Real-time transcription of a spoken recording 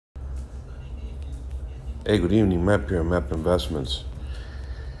Hey, good evening, Map here, Map Investments.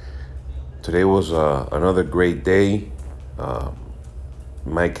 Today was another great day. In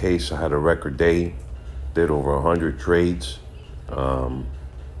my case, I had a record day, did over 100 trades.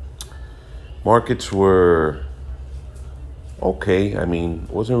 Markets were okay. I mean,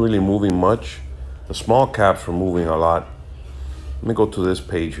 wasn't really moving much. The small caps were moving a lot. Let me go to this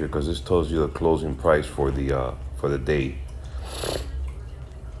page here because this tells you the closing price for the day.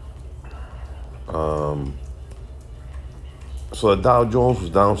 So the Dow Jones was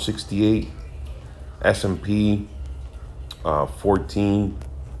down 68, S&P 14,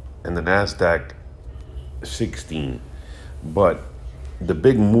 and the NASDAQ 16. But the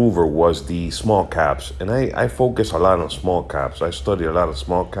big mover was the small caps. And I focus a lot on small caps. I study a lot of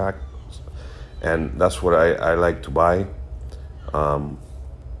small caps, and that's what I like to buy. Let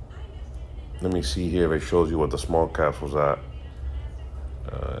me see here if it shows you what the small caps was at.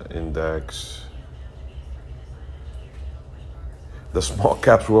 Index. The small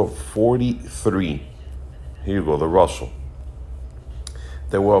caps were up 43. Here you go, the Russell.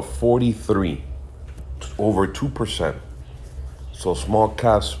 They were up 43, over 2%. So small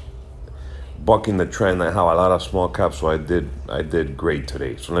caps bucking the trend. I have a lot of small caps, so I did great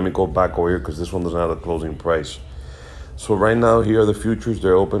today. So let me go back over here because this one doesn't have the closing price. So right now, here are the futures.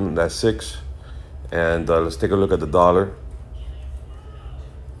 They're open at 6. And let's take a look at the dollar.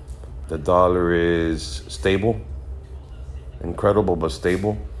 The dollar is stable. Incredible, but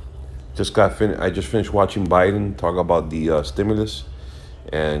stable. I just finished watching Biden talk about the stimulus,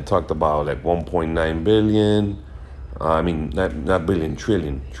 and talked about like 1.9 billion. I mean, not billion,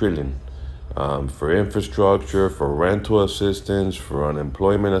 trillion, for infrastructure, for rental assistance, for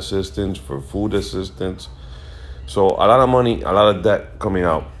unemployment assistance, for food assistance. So a lot of money, a lot of debt coming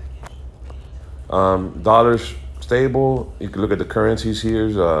out. Dollar's stable. You can look at the currencies here.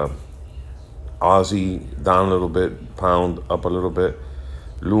 Aussie down a little bit, pound up a little bit,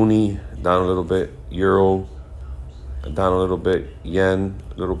 loonie down a little bit, euro down a little bit, yen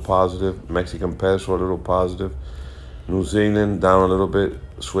a little positive, Mexican peso a little positive, New Zealand down a little bit,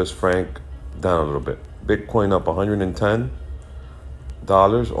 Swiss franc down a little bit. Bitcoin up $110,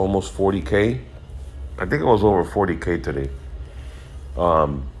 almost 40K. I think it was over 40K today.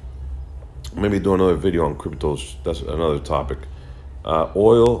 Maybe do another video on cryptos. That's another topic.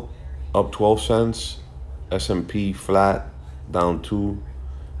 Oil up 12 cents, S&P flat, down 2,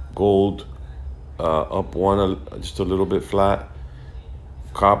 gold up 1, just a little bit flat,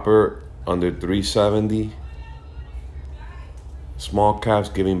 copper under 370, small caps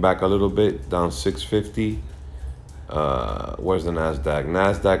giving back a little bit, down 650. Where's the NASDAQ?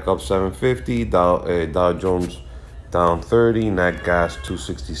 NASDAQ up 750, Dow Jones down 30, nat gas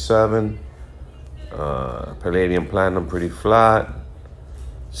 267, palladium platinum pretty flat,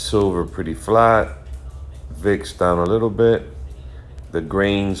 silver pretty flat, VIX down a little bit, the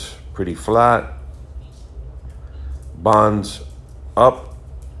grains pretty flat, bonds up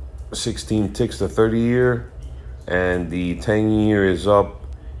 16 ticks the 30-year, and the 10-year is up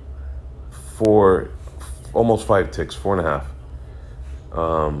almost 5 ticks, 4.5.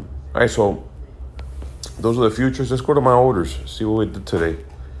 All right, so those are the futures. Let's go to my orders, see what we did today.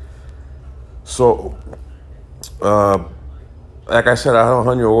 So like I said, I had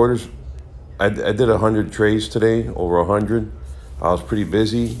 100 orders. I did 100 trades today, over 100. I was pretty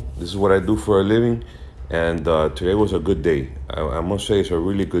busy. This is what I do for a living. And today was a good day. I must say it's a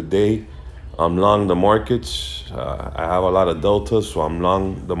really good day. I'm long the markets. I have a lot of deltas, so I'm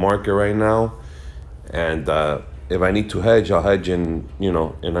long the market right now. And if I need to hedge, I'll hedge in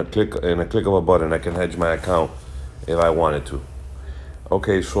a click of a button. I can hedge my account if I wanted to.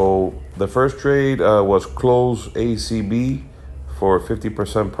 Okay, so the first trade was close ACB for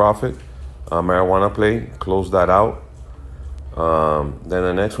 50% profit. Marijuana play, closed that out. Then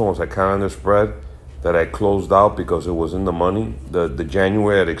the next one was a calendar spread that I closed out because it was in the money. The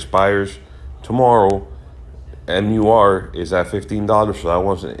January that expires tomorrow, MUR is at $15, so that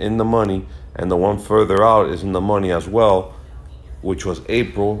one's in the money. And the one further out is in the money as well, which was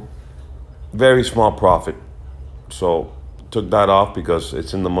April. Very small profit. So took that off because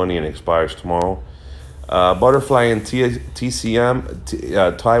it's in the money and expires tomorrow. Butterfly and TCM,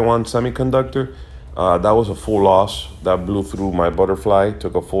 Taiwan Semiconductor, that was a full loss. That blew through my Butterfly.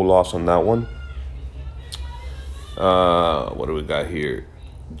 Took a full loss on that one. What do we got here?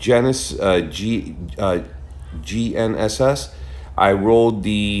 GNSS. I rolled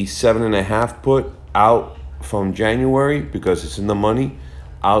the 7.5 put out from January because it's in the money,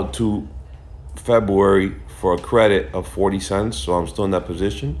 out to February for a credit of 40 cents. So I'm still in that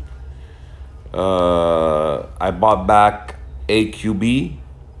position. I bought back AQB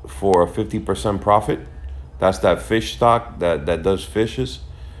for a 50% profit. That's that fish stock that does fishes,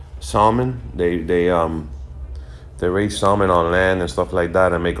 salmon. They raise salmon on land and stuff like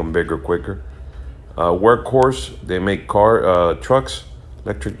that and make them bigger quicker. Workhorse, they make trucks,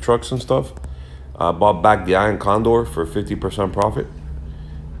 electric trucks and stuff. Bought back the Iron Condor for 50% profit.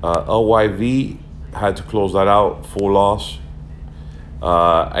 LYV, had to close that out, full loss.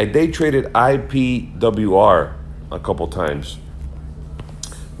 I day traded IPWR a couple times.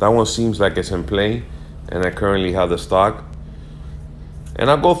 That one seems like it's in play, and I currently have the stock.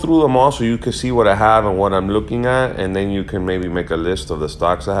 And I'll go through them all so you can see what I have and what I'm looking at, and then you can maybe make a list of the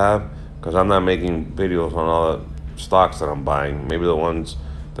stocks I have, because I'm not making videos on all the stocks that I'm buying. Maybe the ones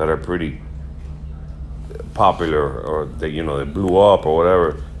that are pretty popular or they blew up or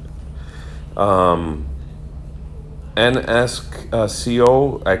whatever.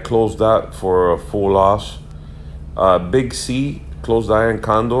 NSCO, I closed that for a full loss. Big C, closed Iron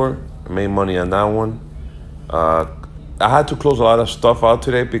Condor, made money on that one. I had to close a lot of stuff out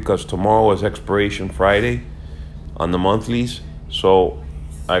today because tomorrow is expiration Friday on the monthlies, so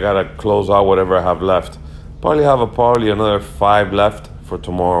I gotta close out whatever I have left. Probably have another 5 left for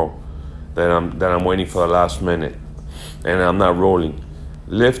tomorrow that I'm waiting for the last minute, and I'm not rolling.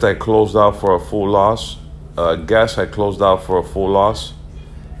 Lyft, I closed out for a full loss. Guess, I closed out for a full loss.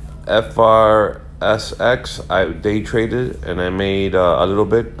 FRSX, I day traded and I made a little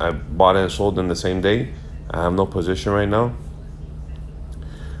bit. I bought and sold in the same day. I have no position right now.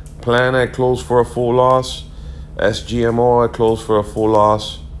 Plan, I closed for a full loss. SGMO, I closed for a full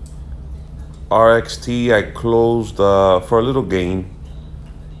loss. RXT, I closed for a little gain.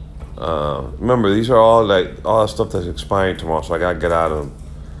 Remember, these are all that stuff that's expiring tomorrow, so I gotta get out of them.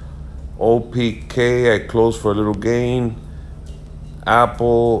 OPK, I closed for a little gain.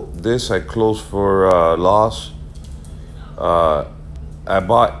 Apple, this I closed for loss. I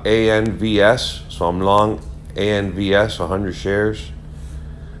bought ANVS, so I'm long ANVS, 100 shares.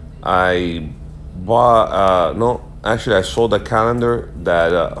 I bought, I sold a calendar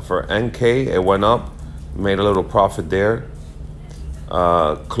that for NK, it went up, made a little profit there.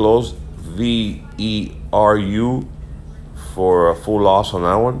 Closed VERU for a full loss on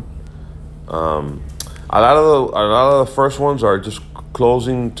that one. A lot of the first ones are just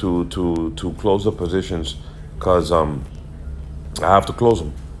closing to close the positions, because I have to close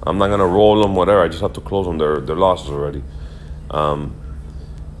them. I'm not gonna roll them, whatever. I just have to close them. They're losses already.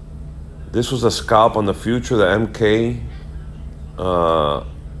 This was a scalp on the future, the MK.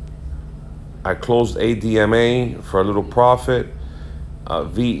 I closed ADMA for a little profit.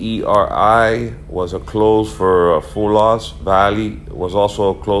 VERI was a close for a full loss. Valley was also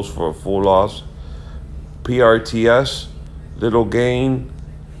a close for a full loss. PRTS, little gain.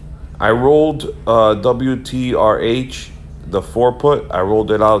 I rolled WTRH, the 4 put. I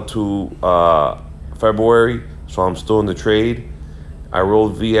rolled it out to February, so I'm still in the trade. I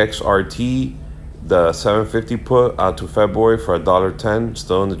rolled VXRT, the 750 put, out to February for $1.10,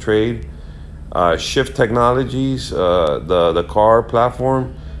 still in the trade. Shift Technologies, the car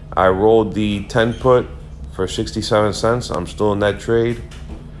platform, I rolled the 10 put for 67 cents. I'm still in that trade.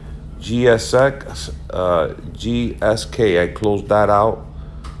 GSK, I closed that out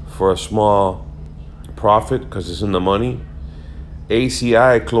for a small profit because it's in the money.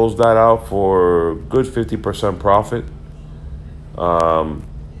 ACI, I closed that out for good 50% profit.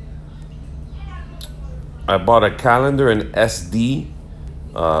 I bought a calendar in SD,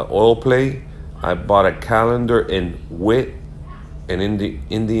 oil play. I bought a calendar in WIT, an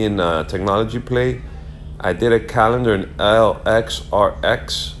Indian technology play. I did a calendar in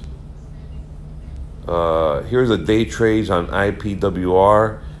LXRX. Here's the day trades on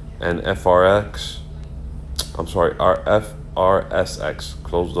IPWR and FRX. I'm sorry, RSX.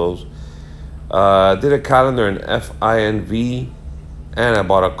 Close those. Did a calendar in FINV, and I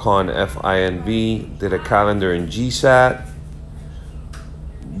bought a call in FINV. Did a calendar in GSAT.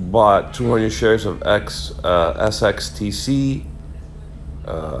 Bought 200 shares of SXTC.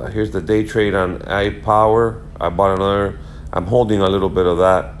 Here's the day trade on iPower. I bought another. I'm holding a little bit of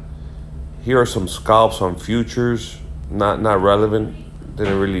that. Here are some scalps on futures. Not relevant.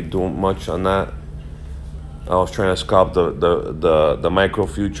 Didn't really do much on that. I was trying to scalp the micro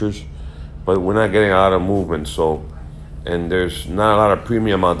futures, but we're not getting a lot of movement. So, and there's not a lot of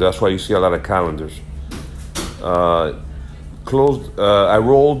premium out there. That's why you see a lot of calendars. Closed. I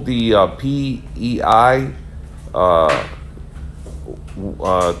rolled the PEI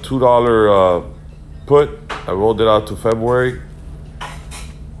 $2 put. I rolled it out to February.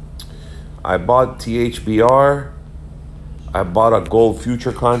 I bought THBR. I bought a gold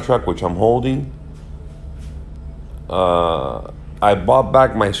future contract, which I'm holding. I bought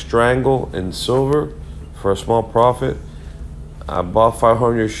back my Strangle in silver for a small profit. I bought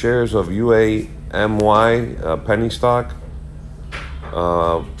 500 shares of UAMY penny stock.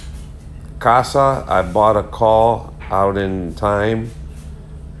 Casa, I bought a call out in time.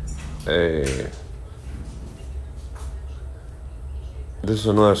 This is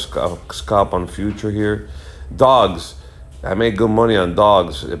another scalp on future here. Dogs, I made good money on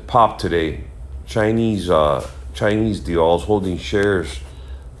dogs. It popped today. Chinese deal. I was holding shares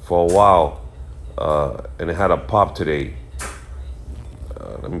for a while, and it had a pop today.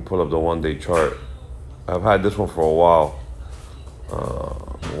 Let me pull up the 1-day chart. I've had this one for a while.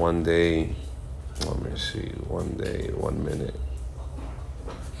 1 day, let me see, 1 day, 1 minute.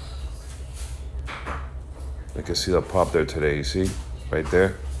 I can see the pop there today, you see? Right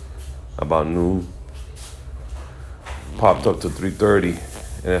there, about noon. Popped up to 330,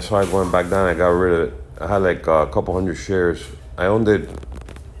 and as I went back down, I got rid of it. I had like a couple hundred shares. I owned it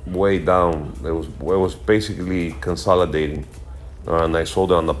way down. It was basically consolidating, and I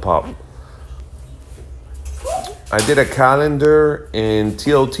sold it on the pop. I did a calendar in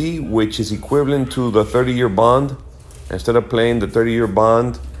TLT, which is equivalent to the 30-year bond. Instead of playing the 30-year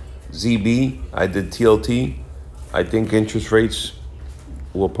bond ZB, I did TLT. I think interest rates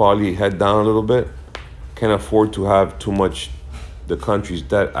will probably head down a little bit. Can't afford to have too much the country's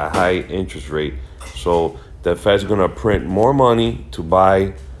debt at high interest rate. So the Fed's gonna print more money to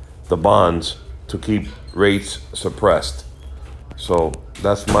buy the bonds to keep rates suppressed. So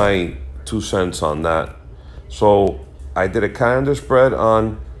that's my 2 cents on that. So I did a calendar spread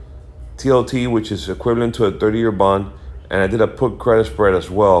on TLT, which is equivalent to a 30-year bond, and I did a put credit spread as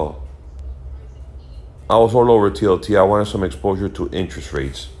well. I was all over TLT. I wanted some exposure to interest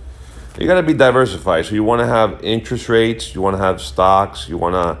rates. You got to be diversified. So you want to have interest rates, you want to have stocks, you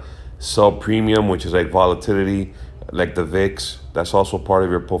want to sell premium, which is like volatility, like the VIX. That's also part of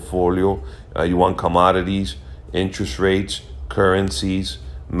your portfolio. You want commodities, interest rates, currencies,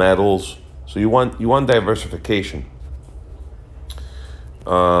 metals. So you want diversification.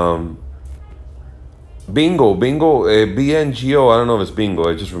 Bingo, BNGO. I don't know if it's bingo.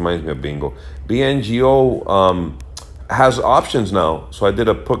 It just reminds me of bingo. BNGO has options now. So I did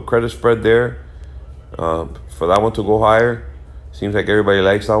a put credit spread there for that one to go higher. Seems like everybody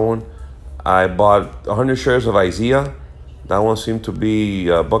likes that one. I bought 100 shares of IZEA. That one seemed to be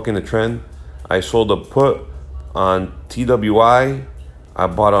bucking the trend. I sold a put on TWI. I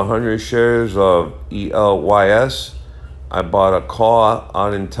bought 100 shares of ELYS. I bought a call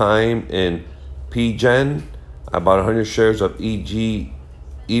out in time in PGen. I bought 100 shares of EVGN.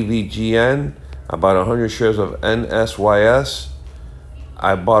 I bought 100 shares of NSYS.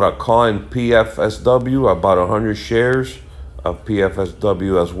 I bought a call in PFSW. I bought 100 shares of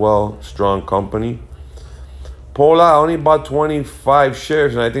PFSW as well. Strong company. Pola, I only bought 25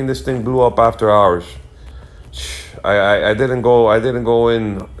 shares, and I think this thing blew up after hours. I didn't go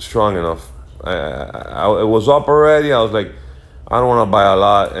in strong enough. It was up already. I was like, I don't want to buy a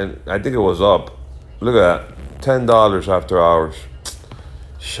lot, and I think it was up. Look at that, $10 after hours.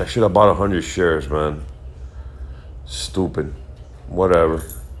 I should have bought 100 shares, man. Stupid. Whatever.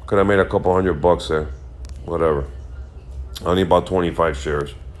 Could have made a couple $100 there. Whatever. I only bought 25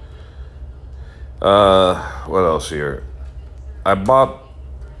 shares. What else here? I bought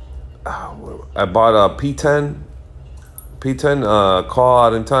a P10 call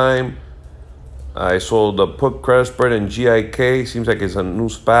out in time. I sold a put credit spread in GIK. Seems like it's a new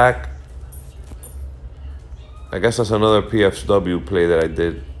SPAC. I guess that's another PFSW play that I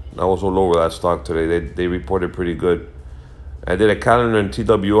did. I was all over that stock today. They reported pretty good. I did a calendar in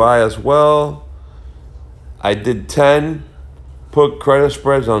TWI as well. I did 10 put credit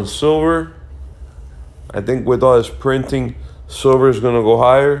spreads on silver. I think with all this printing, silver is going to go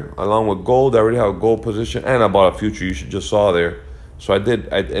higher along with gold. I already have a gold position, and I bought a future. You just saw there. So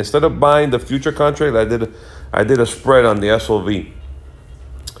instead of buying the future contract, I did a spread on the SLV.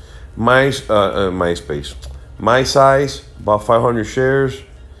 MySpace. My size, bought 500 shares.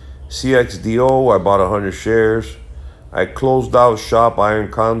 CXDO, I bought 100 shares. I closed out Shop Iron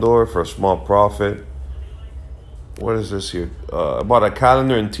Condor for a small profit. What is this here? I bought a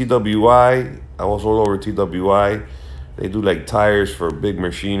calendar in TWI. I was all over TWI. They do like tires for big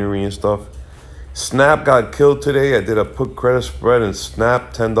machinery and stuff. Snap got killed today. I did a put credit spread in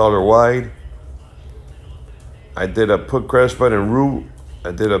Snap, $10 wide. I did a put credit spread in Root.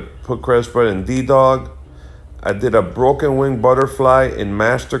 I did a put credit spread in D-Dog. I did a broken wing butterfly in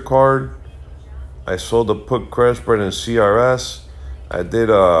MasterCard. I sold a put credit spread in CRS. I did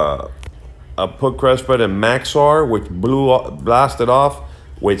a put credit spread in Maxar, which blasted off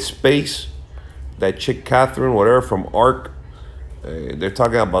with Space. That chick Catherine, whatever, from ARC. they're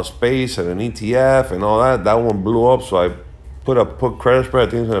talking about space and an ETF and all that. That one blew up, so I put credit spread.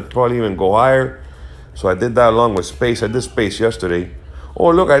 I think it's gonna probably even go higher. So I did that along with space. I did space yesterday.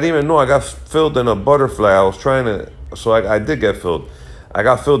 Oh, look, I didn't even know I got filled in a butterfly. I was trying to, so I did get filled. I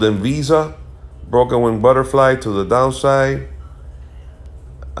got filled in Visa, broken wing butterfly to the downside.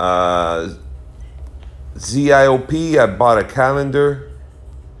 ZIOP, I bought a calendar.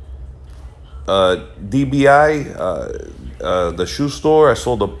 DBI, the shoe store, I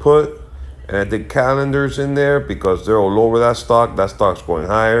sold a put. And I did calendars in there because they're all over that stock. That stock's going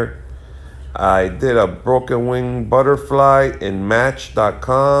higher. I did a broken wing butterfly in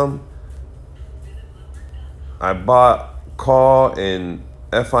Match.com. I bought call in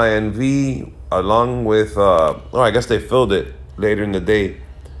FINV along with, I guess they filled it later in the day.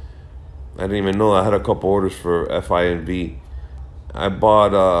 I didn't even know I had a couple orders for FINV. I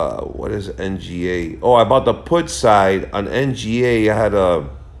bought, what is NGA? Oh, I bought the put side on NGA. I had a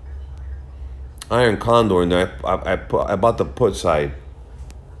Iron Condor in there. I bought the put side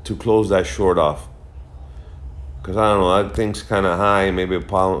to close that short off. Because I don't know, that thing's kind of high. Maybe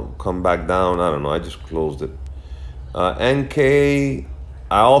it'll come back down. I don't know. I just closed it. NK,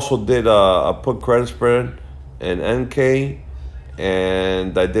 I also did a put credit spread in NK.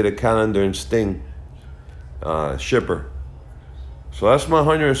 And I did a calendar in Sting. Shipper. So that's my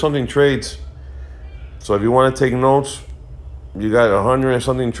 100 and something trades. So if you want to take notes, you got 100 and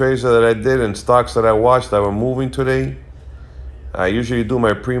something trades that I did and stocks that I watched that were moving today. I usually do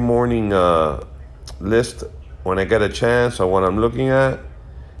my pre-morning list when I get a chance or what I'm looking at.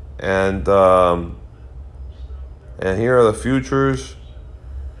 And here are the futures.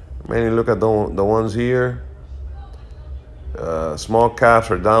 Mainly look at the ones here. Small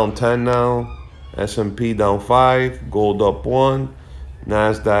caps are down 10 now. S&P down 5. Gold up 1.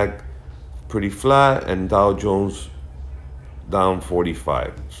 NASDAQ pretty flat. And Dow Jones down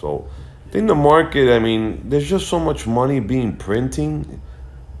 45. So I think the market, I mean, there's just so much money being printing.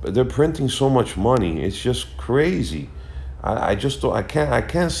 They're printing so much money. It's just crazy. I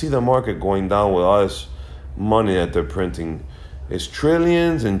can't see the market going down with all this money that they're printing. It's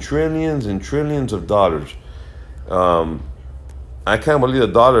trillions and trillions and trillions of dollars. I can't believe the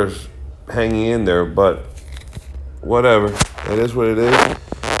dollar's hanging in there, but whatever. It is what it is.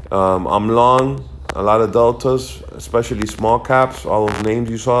 I'm long a lot of deltas, especially small caps, all those names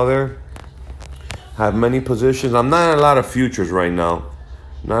you saw there. Have many positions. I'm not in a lot of futures right now.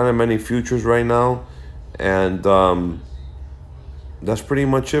 Not in many futures right now. And that's pretty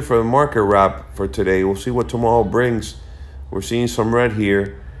much it for the market wrap for today. We'll see what tomorrow brings. We're seeing some red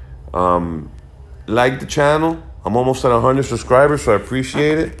here. Like the channel. I'm almost at 100 subscribers, so I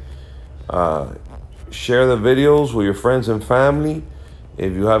appreciate it. Share the videos with your friends and family.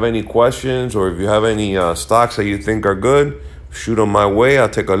 If you have any questions or if you have any stocks that you think are good, shoot them my way. I'll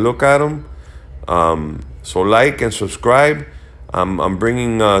take a look at them. So like and subscribe. I'm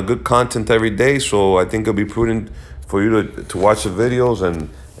bringing good content every day, so I think it'll be prudent for you to watch the videos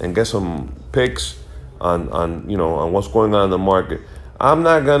and get some picks on what's going on in the market. I'm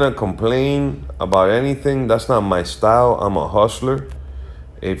not gonna complain about anything. That's not my style. I'm a hustler.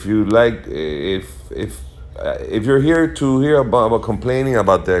 If you like, if you're here to hear about complaining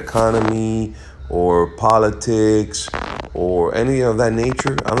about the economy or politics or any of that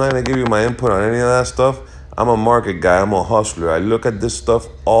nature, I'm not gonna give you my input on any of that stuff. I'm a market guy. I'm a hustler. I look at this stuff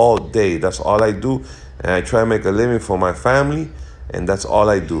all day. That's all I do, and I try to make a living for my family, and that's all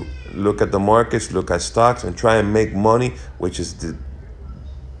I do. Look at the markets, look at stocks, and try and make money, which is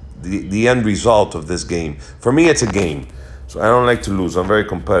the end result of this game. For me, it's a game. So I don't like to lose. I'm very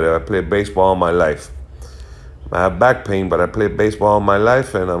competitive. I played baseball all my life. I have back pain, but I played baseball all my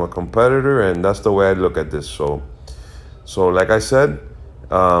life, and I'm a competitor, and that's the way I look at this. So like I said,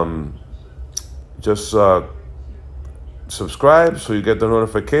 just subscribe so you get the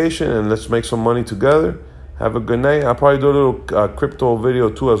notification, and let's make some money together. Have a good night. I'll probably do a little crypto video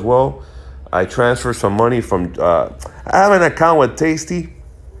too as well. I transfer some money from, I have an account with Tasty,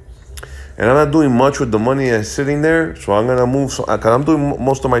 and I'm not doing much with the money that's sitting there. So I'm going to move, because I'm doing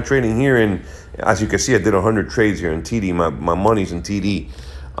most of my trading here. And as you can see, I did 100 trades here in TD. My money's in TD.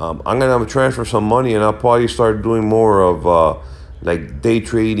 I'm going to transfer some money, and I'll probably start doing more of like day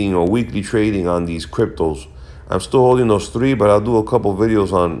trading or weekly trading on these cryptos. I'm still holding those 3, but I'll do a couple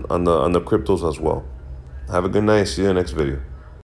videos on the cryptos as well. Have a good night. See you in the next video.